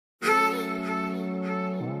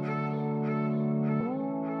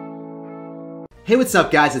Hey, what's up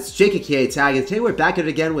guys, it's Jake aka Tag, and today we're back at it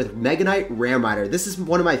again with Mega Knight Ram Rider. This is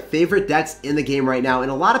one of my favorite decks in the game right now, and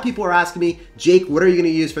a lot of people are asking me, Jake, what are you going to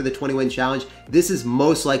use for the 20-win challenge? This is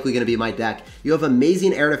most likely going to be my deck. You have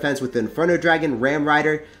amazing air defense with the Inferno Dragon, Ram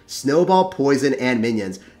Rider, Snowball, Poison, and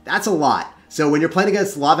Minions. That's a lot. So when you're playing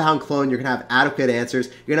against Lava Hound Clone, you're going to have adequate answers.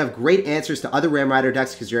 You're going to have great answers to other Ram Rider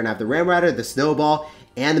decks because you're going to have the Ram Rider, the Snowball,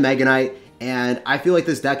 and the Mega Knight. And I feel like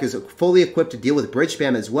this deck is fully equipped to deal with bridge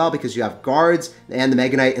spam as well because you have guards and the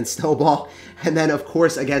Mega Knight and Snowball. And then, of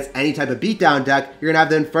course, against any type of beatdown deck, you're going to have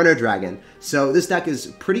the Inferno Dragon. So this deck is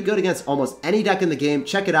pretty good against almost any deck in the game.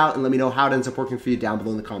 Check it out and let me know how it ends up working for you down below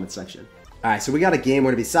in the comments section. All right, so we got a game.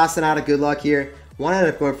 We're going to be saucing out a good luck here. One end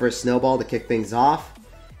up going for a Snowball to kick things off.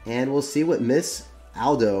 And we'll see what Miss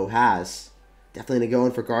Aldo has. Definitely going to go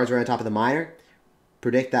in for guards right on top of the miner.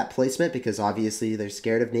 Predict that placement because obviously they're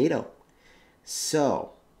scared of NATO.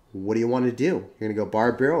 So, what do you want to do? You're going to go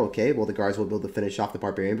Barbarian. Okay, well, the guards will be able to finish off the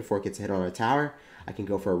Barbarian before it gets hit on our tower. I can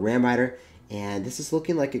go for a Ram Rider. And this is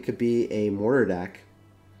looking like it could be a Mortar deck.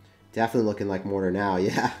 Definitely looking like Mortar now,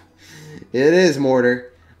 yeah. It is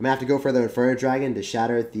Mortar. I'm going to have to go for the Inferno Dragon to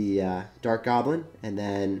shatter the Dark Goblin. And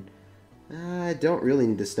then, I don't really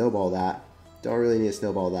need to snowball that. Don't really need to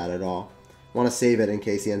snowball that at all. Want to save it in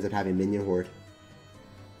case he ends up having Minion Horde.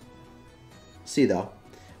 See, though.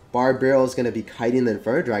 Barbarian is going to be kiting the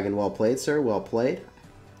Inferno Dragon. Well played, sir. Well played.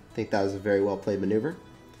 I think that was a very well played maneuver.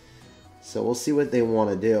 So we'll see what they want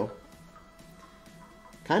to do.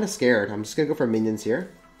 Kind of scared. I'm just going to go for minions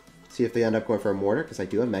here. See if they end up going for a Mortar, because I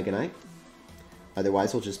do have Mega Knight.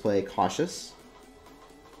 Otherwise, we'll just play cautious.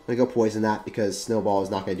 I'm going to go poison that, because Snowball is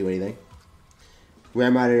not going to do anything.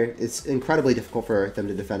 Ram Rider, it's incredibly difficult for them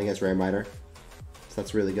to defend against Ram Rider. So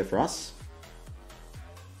that's really good for us.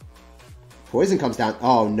 Poison comes down.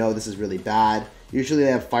 Oh no, this is really bad. Usually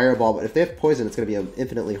they have Fireball, but if they have Poison, it's going to be an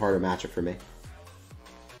infinitely harder matchup for me.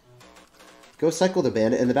 Go cycle the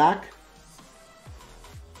Bandit in the back.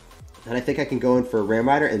 And I think I can go in for Ram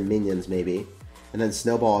Rider and Minions maybe. And then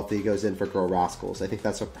Snowball if he goes in for Girl Rascals. I think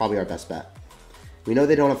that's probably our best bet. We know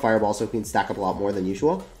they don't have Fireball, so we can stack up a lot more than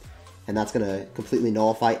usual. And that's going to completely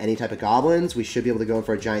nullify any type of goblins. We should be able to go in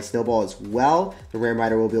for a Giant Snowball as well. The Ram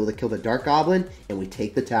Rider will be able to kill the Dark Goblin, and we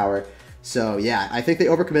take the tower. So yeah, I think they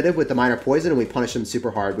overcommitted with the Minor Poison and we punished them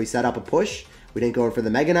super hard. We set up a push. We didn't go in for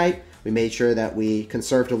the Mega Knight. We made sure that we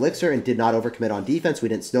conserved Elixir and did not overcommit on defense. We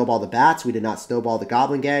didn't snowball the bats. We did not snowball the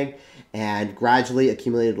Goblin Gang. And gradually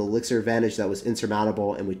accumulated an Elixir advantage that was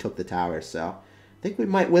insurmountable and we took the tower. So I think we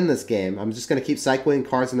might win this game. I'm just going to keep cycling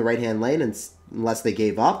cards in the right-hand lane unless they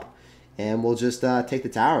gave up. And we'll just take the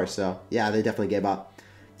tower. So yeah, they definitely gave up.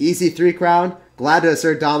 Easy 3 crown. Glad to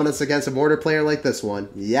assert dominance against a Mortar player like this one.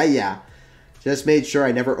 Yeah. Just made sure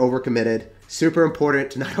I never overcommitted. Super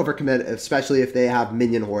important to not overcommit, especially if they have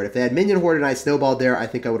Minion Horde. If they had Minion Horde and I snowballed there, I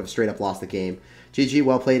think I would have straight up lost the game. GG,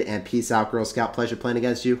 well played, and peace out, Girl Scout. Pleasure playing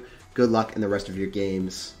against you. Good luck in the rest of your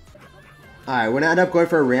games. Alright, we're going to end up going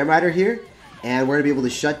for a Ram Rider here. And we're going to be able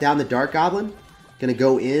to shut down the Dark Goblin. Going to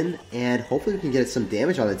go in, and hopefully we can get some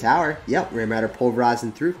damage on the tower. Yep, Ram Rider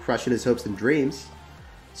pulverizing through, crushing his hopes and dreams.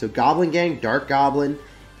 So Goblin Gang, Dark Goblin,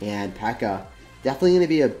 and P.E.K.K.A. Definitely going to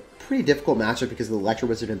be a pretty difficult matchup because of the Electro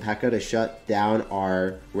Wizard and P.E.K.K.A. to shut down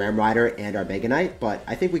our Ram Rider and our Mega Knight, but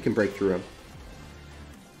I think we can break through him.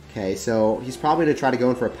 Okay, so he's probably going to try to go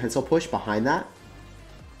in for a pencil push behind that.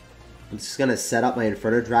 I'm just going to set up my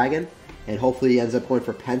Inferno Dragon, and hopefully he ends up going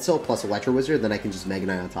for pencil plus Electro Wizard, then I can just Mega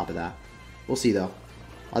Knight on top of that. We'll see though.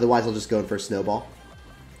 Otherwise I'll just go in for a Snowball.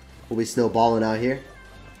 We'll be snowballing out here.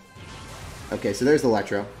 Okay, so there's the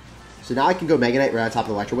Electro. So now I can go Mega Knight right on top of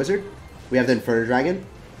the Electro Wizard. We have the Inferno Dragon.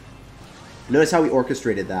 Notice how we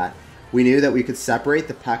orchestrated that. We knew that we could separate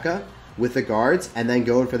the P.E.K.K.A. with the guards and then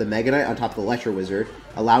go in for the Mega Knight on top of the Electro Wizard,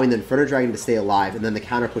 allowing the Inferno Dragon to stay alive, and then the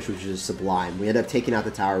counter push was just sublime. We end up taking out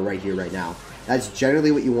the tower right here, right now. That's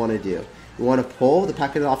generally what you want to do. You want to pull the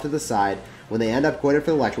P.E.K.K.A. off to the side. When they end up going in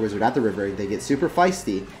for the Electro Wizard at the river, they get super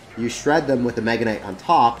feisty. You shred them with the Mega Knight on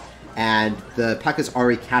top, and the P.E.K.K.A. is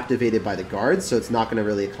already captivated by the guards, so it's not going to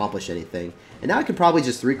really accomplish anything. And now I can probably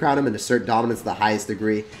just 3-crown him and assert dominance to the highest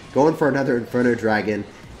degree, go in for another Inferno Dragon,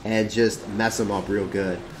 and just mess him up real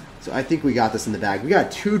good. So I think we got this in the bag. We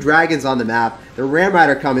got 2 dragons on the map, the Ram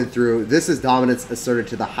Rider coming through. This is dominance asserted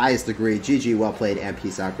to the highest degree. GG, well played, and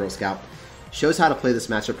peace out, Girl Scout. Shows how to play this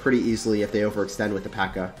matchup pretty easily if they overextend with the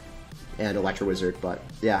P.E.K.K.A. and Electro Wizard, but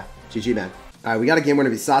yeah, GG, man. Alright, we got a game. We're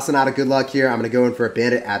going to be saucing out a good luck here. I'm going to go in for a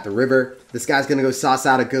Bandit at the river. This guy's going to go sauce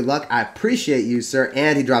out a good luck. I appreciate you, sir.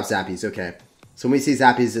 And he drops Zappies. Okay. So when we see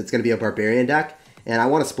Zappies, it's going to be a Barbarian deck, and I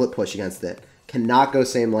want to split push against it. Cannot go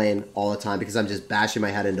same lane all the time because I'm just bashing my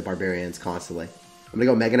head into Barbarians constantly. I'm going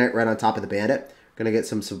to go Mega Knight right on top of the Bandit. Going to get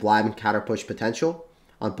some Sublime and Counter Push potential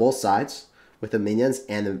on both sides with the minions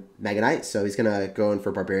and the Mega Knight. So he's going to go in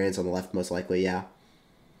for Barbarians on the left most likely, yeah.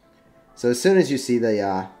 So as soon as you see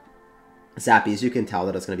the Zappies, you can tell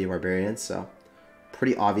that it's going to be Barbarians. So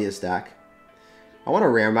pretty obvious deck. I want a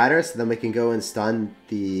Ram Rider so then we can go and stun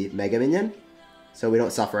the Mega Minion so we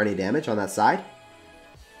don't suffer any damage on that side.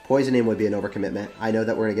 Poisoning would be an overcommitment. I know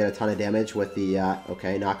that we're going to get a ton of damage with the...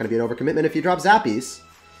 okay, not going to be an overcommitment if you drop Zappies.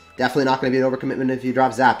 Definitely not going to be an overcommitment if you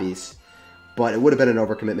drop Zappies. But it would have been an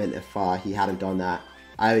overcommitment if he hadn't done that.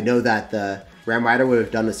 I know that the Ram Rider would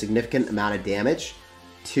have done a significant amount of damage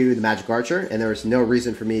to the Magic Archer, and there was no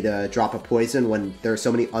reason for me to drop a Poison when there are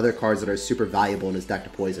so many other cards that are super valuable in his deck to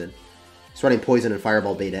Poison. He's running Poison and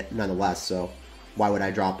Fireball bait it nonetheless, so why would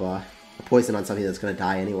I drop a Poison on something that's going to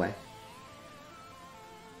die anyway?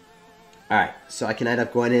 Alright, so I can end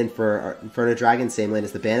up going in for Inferno Dragon, same lane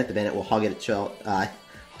as the Bandit. The Bandit will hug and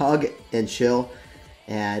chill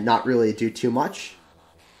and not really do too much.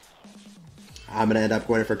 I'm going to end up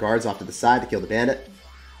going in for guards off to the side to kill the Bandit.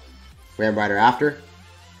 Ram Rider after.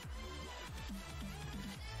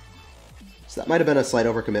 So that might have been a slight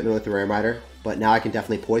overcommitment with the Ram Rider, but now I can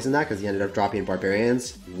definitely poison that because he ended up dropping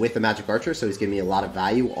Barbarians with the Magic Archer, so he's giving me a lot of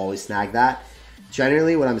value. We'll always snag that.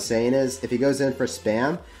 Generally, what I'm saying is, if he goes in for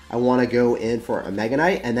spam, I want to go in for a Mega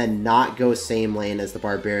Knight and then not go same lane as the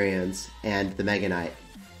Barbarians and the Mega Knight.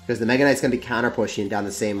 Because the Mega Knight's going to be counter pushing down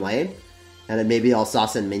the same lane, and then maybe I'll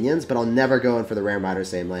sauce in minions, but I'll never go in for the Ram Rider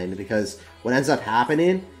same lane, because what ends up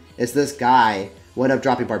happening is this guy will end up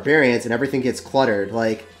dropping Barbarians and everything gets cluttered.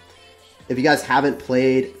 Like, if you guys haven't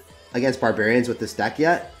played against Barbarians with this deck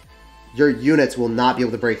yet, your units will not be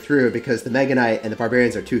able to break through because the Mega Knight and the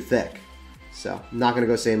Barbarians are too thick. So, I'm not going to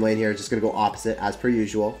go same lane here, just going to go opposite as per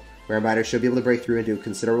usual. Ram Rider should be able to break through and do a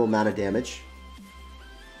considerable amount of damage.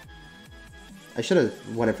 I should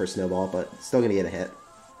have went in for Snowball, but still going to get a hit.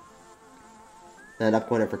 End up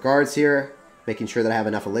going in for guards here, making sure that I have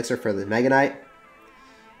enough elixir for the Mega Knight.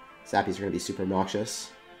 Zappies are going to be super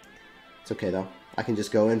obnoxious. It's okay though. I can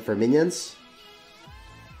just go in for minions.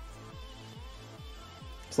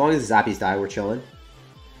 As long as the Zappies die, we're chilling.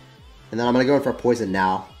 And then I'm going to go in for a poison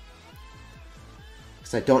now.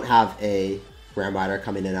 Because I don't have a Ram Rider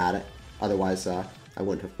coming in at it. Otherwise, I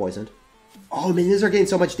wouldn't have poisoned. Oh, minions are getting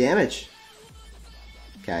so much damage.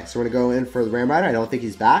 Okay, so we're going to go in for the Ram Rider. I don't think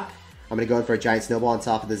he's back. I'm going to go in for a giant snowball on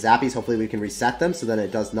top of the Zappies. Hopefully we can reset them so then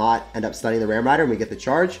it does not end up stunning the Ram Rider and we get the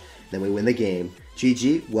charge. Then we win the game.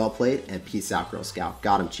 GG, well played, and peace out, Girl Scout.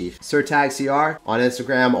 Got him, Chief. SirTagCR on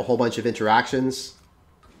Instagram, a whole bunch of interactions.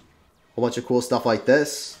 A whole bunch of cool stuff like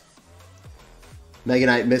this. Mega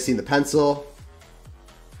Knight missing the pencil.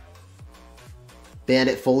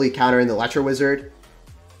 Bandit fully countering the Electro Wizard.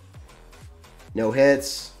 No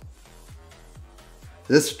hits.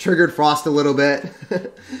 This triggered Frost a little bit.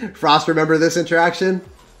 Frost, remember this interaction?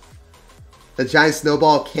 The giant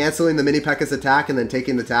snowball canceling the Mini P.E.K.K.A.'s attack and then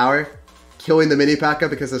taking the tower. Killing the Mini P.E.K.K.A.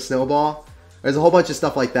 because of snowball. There's a whole bunch of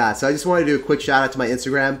stuff like that. So I just wanted to do a quick shout out to my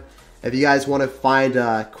Instagram. If you guys want to find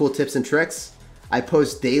cool tips and tricks, I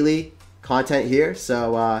post daily content here.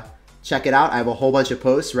 So check it out. I have a whole bunch of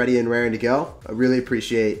posts ready and raring to go. I really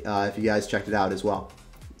appreciate if you guys checked it out as well.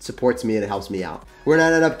 It supports me and it helps me out. We're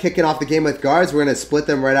going to end up kicking off the game with guards. We're going to split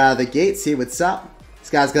them right out of the gate, see what's up.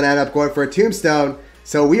 This guy's going to end up going for a tombstone.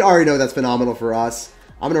 So we already know that's phenomenal for us.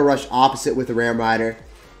 I'm going to rush opposite with the Ram Rider.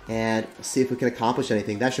 And see if we can accomplish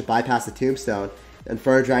anything. That should bypass the tombstone.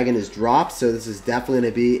 Inferno Dragon is dropped, so this is definitely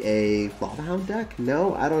going to be a Lava Hound deck?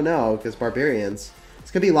 No, I don't know, because Barbarians.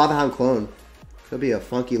 It's going to be Lava Hound clone. It's going to be a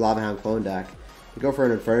funky Lava Hound clone deck. We go for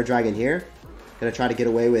an Inferno Dragon here. Going to try to get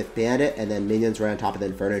away with Bandit, and then minions right on top of the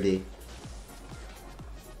Inferno D.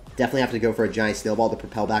 Definitely have to go for a giant snowball to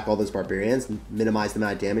propel back all those Barbarians and minimize the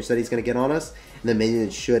amount of damage that he's going to get on us. And the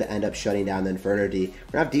minions should end up shutting down the Inferno D. We're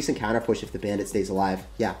going to have decent counter push if the Bandit stays alive.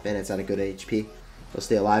 Yeah, Bandit's at a good HP. He'll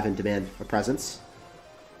stay alive and demand a presence.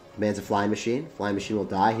 Demands a Flying Machine. Flying Machine will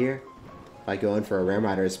die here. If I go in for a Ram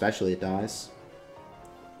Rider especially, it dies.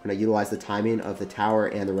 We're going to utilize the timing of the tower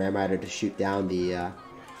and the Ram Rider to shoot down the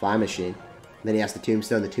Flying Machine. And then he has the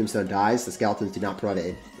Tombstone. The Tombstone dies. The Skeletons do not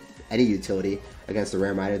provide any utility against the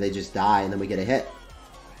Ram Rider. They just die, and then we get a hit.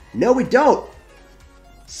 No, we don't!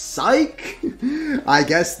 Psych! I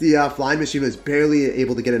guess the Flying Machine was barely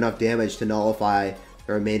able to get enough damage to nullify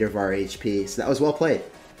the remainder of our HP. So that was well played.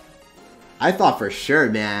 I thought for sure,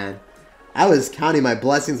 man. I was counting my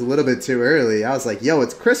blessings a little bit too early. I was like, yo,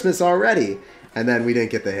 it's Christmas already. And then we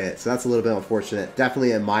didn't get the hit. So that's a little bit unfortunate.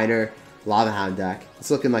 Definitely a minor Lava Hound deck. It's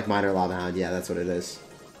looking like minor Lava Hound. Yeah, that's what it is.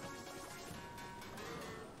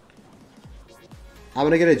 I'm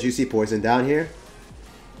going to get a Juicy Poison down here.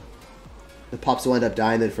 pups will end up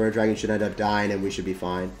dying, the Inferno Dragon should end up dying, and we should be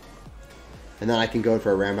fine. And then I can go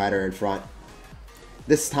for a Ram Rider in front.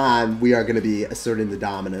 This time, we are going to be asserting the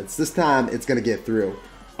dominance. This time, it's going to get through.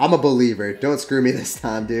 I'm a believer. Don't screw me this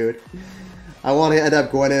time, dude. I want to end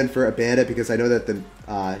up going in for a Bandit because I know that the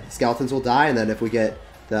Skeletons will die, and then if we get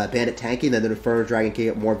the Bandit tanking, then the Inferno Dragon can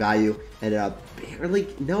get more value. And barely...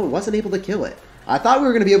 No, it wasn't able to kill it. I thought we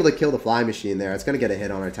were going to be able to kill the Flying Machine there. It's going to get a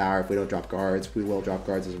hit on our tower if we don't drop guards. We will drop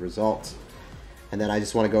guards as a result. And then I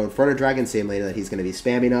just want to go Inferno Dragon, same lane that he's going to be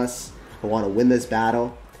spamming us. I want to win this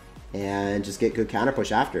battle and just get good counter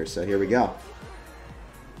push after. So here we go.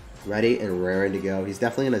 Ready and raring to go. He's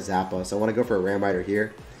definitely going to zap us. I want to go for a Ram Rider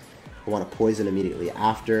here. I want to poison immediately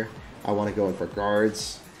after. I want to go in for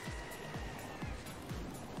guards.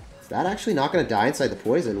 Is that actually not going to die inside the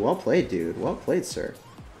poison? Well played, dude. Well played, sir.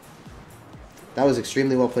 That was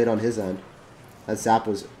extremely well played on his end. That zap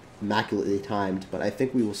was immaculately timed, but I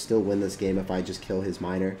think we will still win this game if I just kill his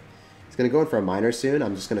miner. He's going to go in for a miner soon.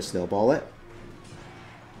 I'm just going to snowball it.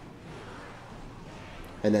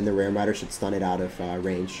 And then the Ram Rider should stun it out of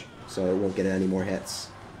range, so it won't get any more hits.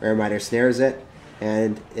 Ram Rider snares it,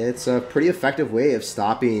 and it's a pretty effective way of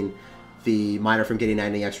stopping the miner from getting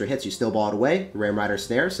any extra hits. You snowball it away, the Ram Rider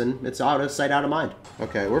snares, and it's out of sight, out of mind.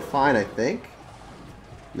 Okay, we're fine, I think.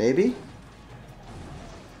 Maybe?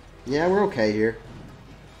 Yeah, we're okay here.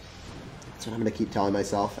 That's what I'm going to keep telling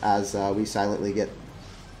myself as we silently get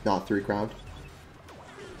not 3-crowned.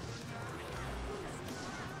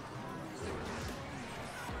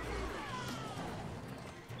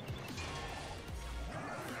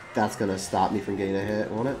 That's going to stop me from getting a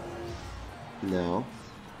hit, won't it? No.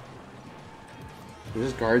 There's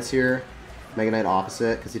just guards here. Mega Knight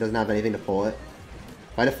opposite, because he doesn't have anything to pull it.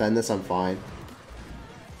 If I defend this, I'm fine.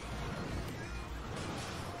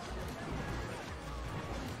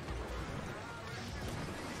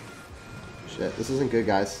 Shit, this isn't good,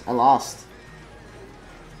 guys. I lost.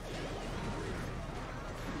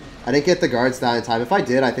 I didn't get the guards down in time. If I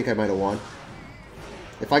did, I think I might have won.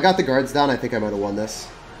 If I got the guards down, I think I might have won this.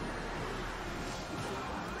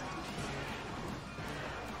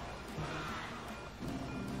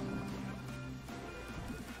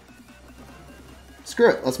 Screw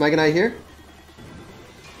it. Let's Mega Knight here.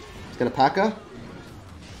 He's gonna P.E.K.K.A.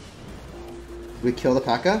 We kill the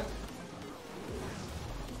P.E.K.K.A.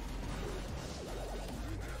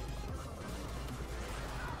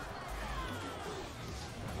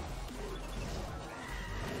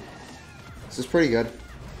 This is pretty good.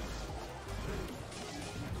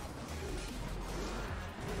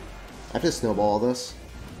 I have to snowball all this.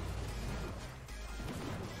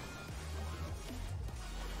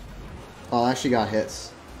 Oh, I actually got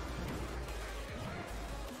hits.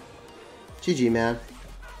 GG, man.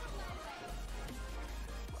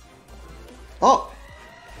 Oh!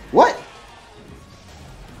 What?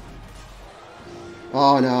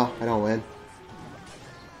 Oh, no. I don't win.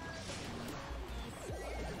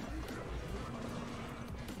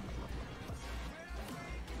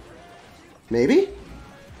 Maybe?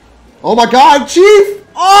 Oh my god, Chief!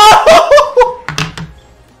 Oh!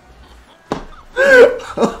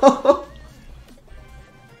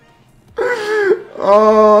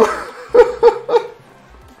 Oh.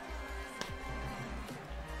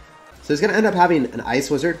 So he's going to end up having an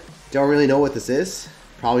Ice Wizard. Don't really know what this is.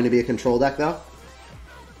 Probably going to be a control deck, though.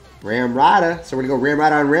 Ram Rider. So we're going to go Ram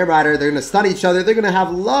Rider on Ram Rider. They're going to stun each other. They're going to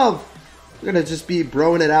have love. They're going to just be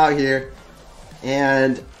broing it out here.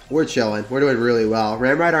 And we're chilling. We're doing really well.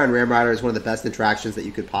 Ram Rider on Ram Rider is one of the best interactions that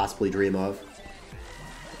you could possibly dream of.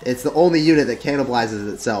 It's the only unit that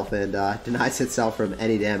cannibalizes itself and denies itself from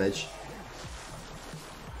any damage.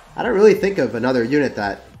 I don't really think of another unit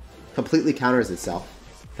that completely counters itself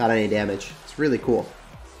without any damage. It's really cool.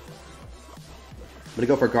 I'm going to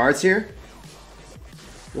go for guards here.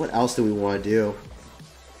 What else do we want to do?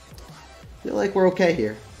 I feel like we're okay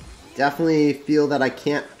here. Definitely feel that I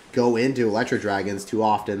can't go into Electro Dragons too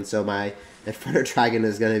often, so my Inferno Dragon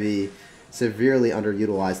is going to be severely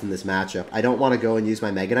underutilized in this matchup. I don't want to go and use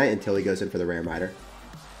my Mega Knight until he goes in for the Ram Rider,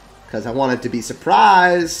 because I want it to be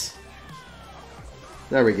surprise.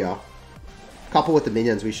 There we go. Couple with the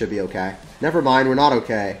minions, we should be okay. Never mind, we're not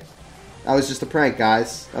okay. That was just a prank,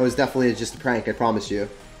 guys. That was definitely just a prank, I promise you.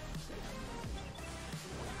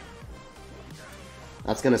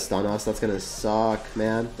 That's going to stun us. That's going to suck,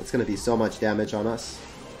 man. That's going to be so much damage on us.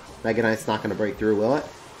 Mega Knight's not going to break through, will it?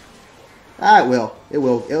 Ah, it will. It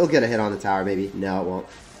will. It'll get a hit on the tower, maybe. No, it won't.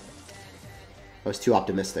 I was too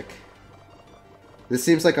optimistic. This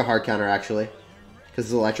seems like a hard counter, actually. Because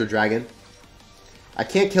it's Electro Dragon. I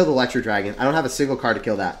can't kill the Electro Dragon. I don't have a single card to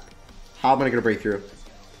kill that. How am I going to break through?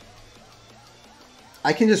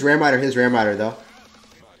 I can just Ram Rider his Ram Rider, though.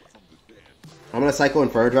 I'm going to cycle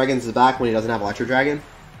Inferno Dragon to the back when he doesn't have Electro Dragon.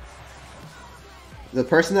 The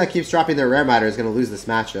person that keeps dropping their Ram Rider is going to lose this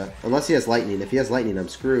matchup. Unless he has Lightning. If he has Lightning, I'm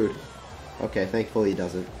screwed. Okay, thankfully he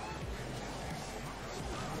doesn't.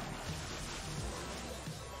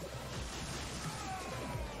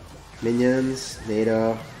 Minions,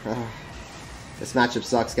 NATO. Oh, this matchup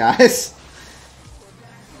sucks, guys.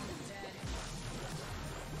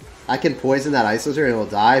 I can poison that Ice Lizard and it'll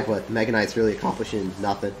die, but Mega Knight's really accomplishing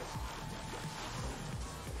nothing.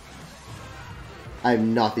 I have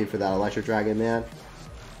nothing for that Electric Dragon, man.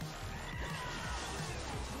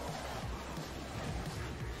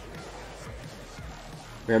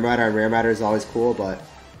 Ram Rider on Ram Rider is always cool, but...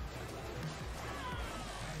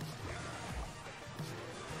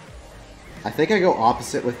 I think I go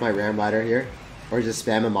opposite with my Ram Rider here. Or just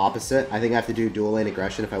spam him opposite. I think I have to do dual lane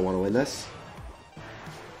aggression if I want to win this.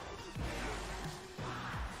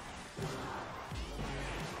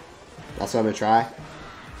 That's what I'm going to try.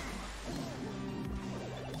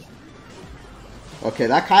 Okay,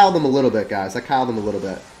 that Kyled him a little bit, guys. That Kyled him a little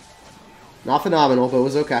bit. Not phenomenal, but it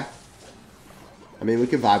was okay. I mean, we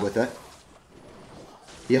can vibe with it.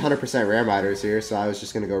 He 100% Ram Riders here, so I was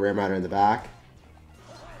just going to go Ram Rider in the back.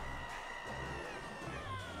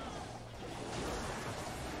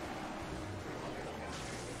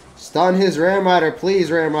 Stun his Ram Rider,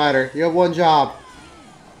 please, Ram Rider. You have one job.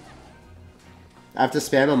 I have to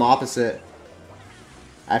spam him opposite.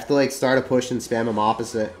 I have to, like, start a push and spam him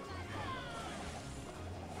opposite.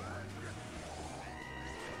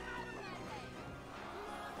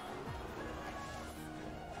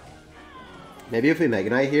 Maybe if we Mega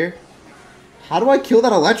Knight here. How do I kill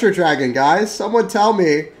that Electro Dragon, guys? Someone tell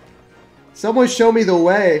me. Someone show me the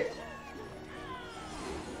way.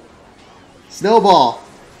 Snowball.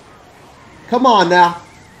 Come on now.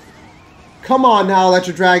 Come on now,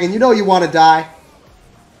 Electro Dragon. You know you want to die.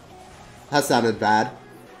 That sounded bad.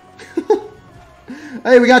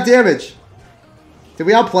 Hey, we got damage. Did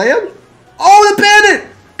we outplay him? Oh, the Bandit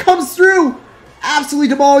comes through. Absolutely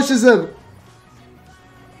demolishes him.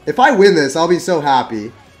 If I win this, I'll be so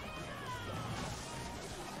happy.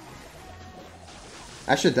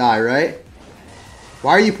 I should die, right?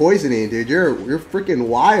 Why are you poisoning, dude? You're freaking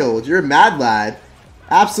wild. You're a mad lad.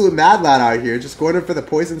 Absolute mad lad out here. Just going in for the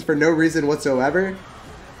poisons for no reason whatsoever.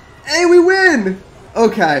 Hey, we win!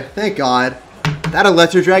 Okay, thank God. That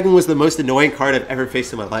Electro Dragon was the most annoying card I've ever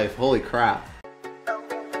faced in my life. Holy crap.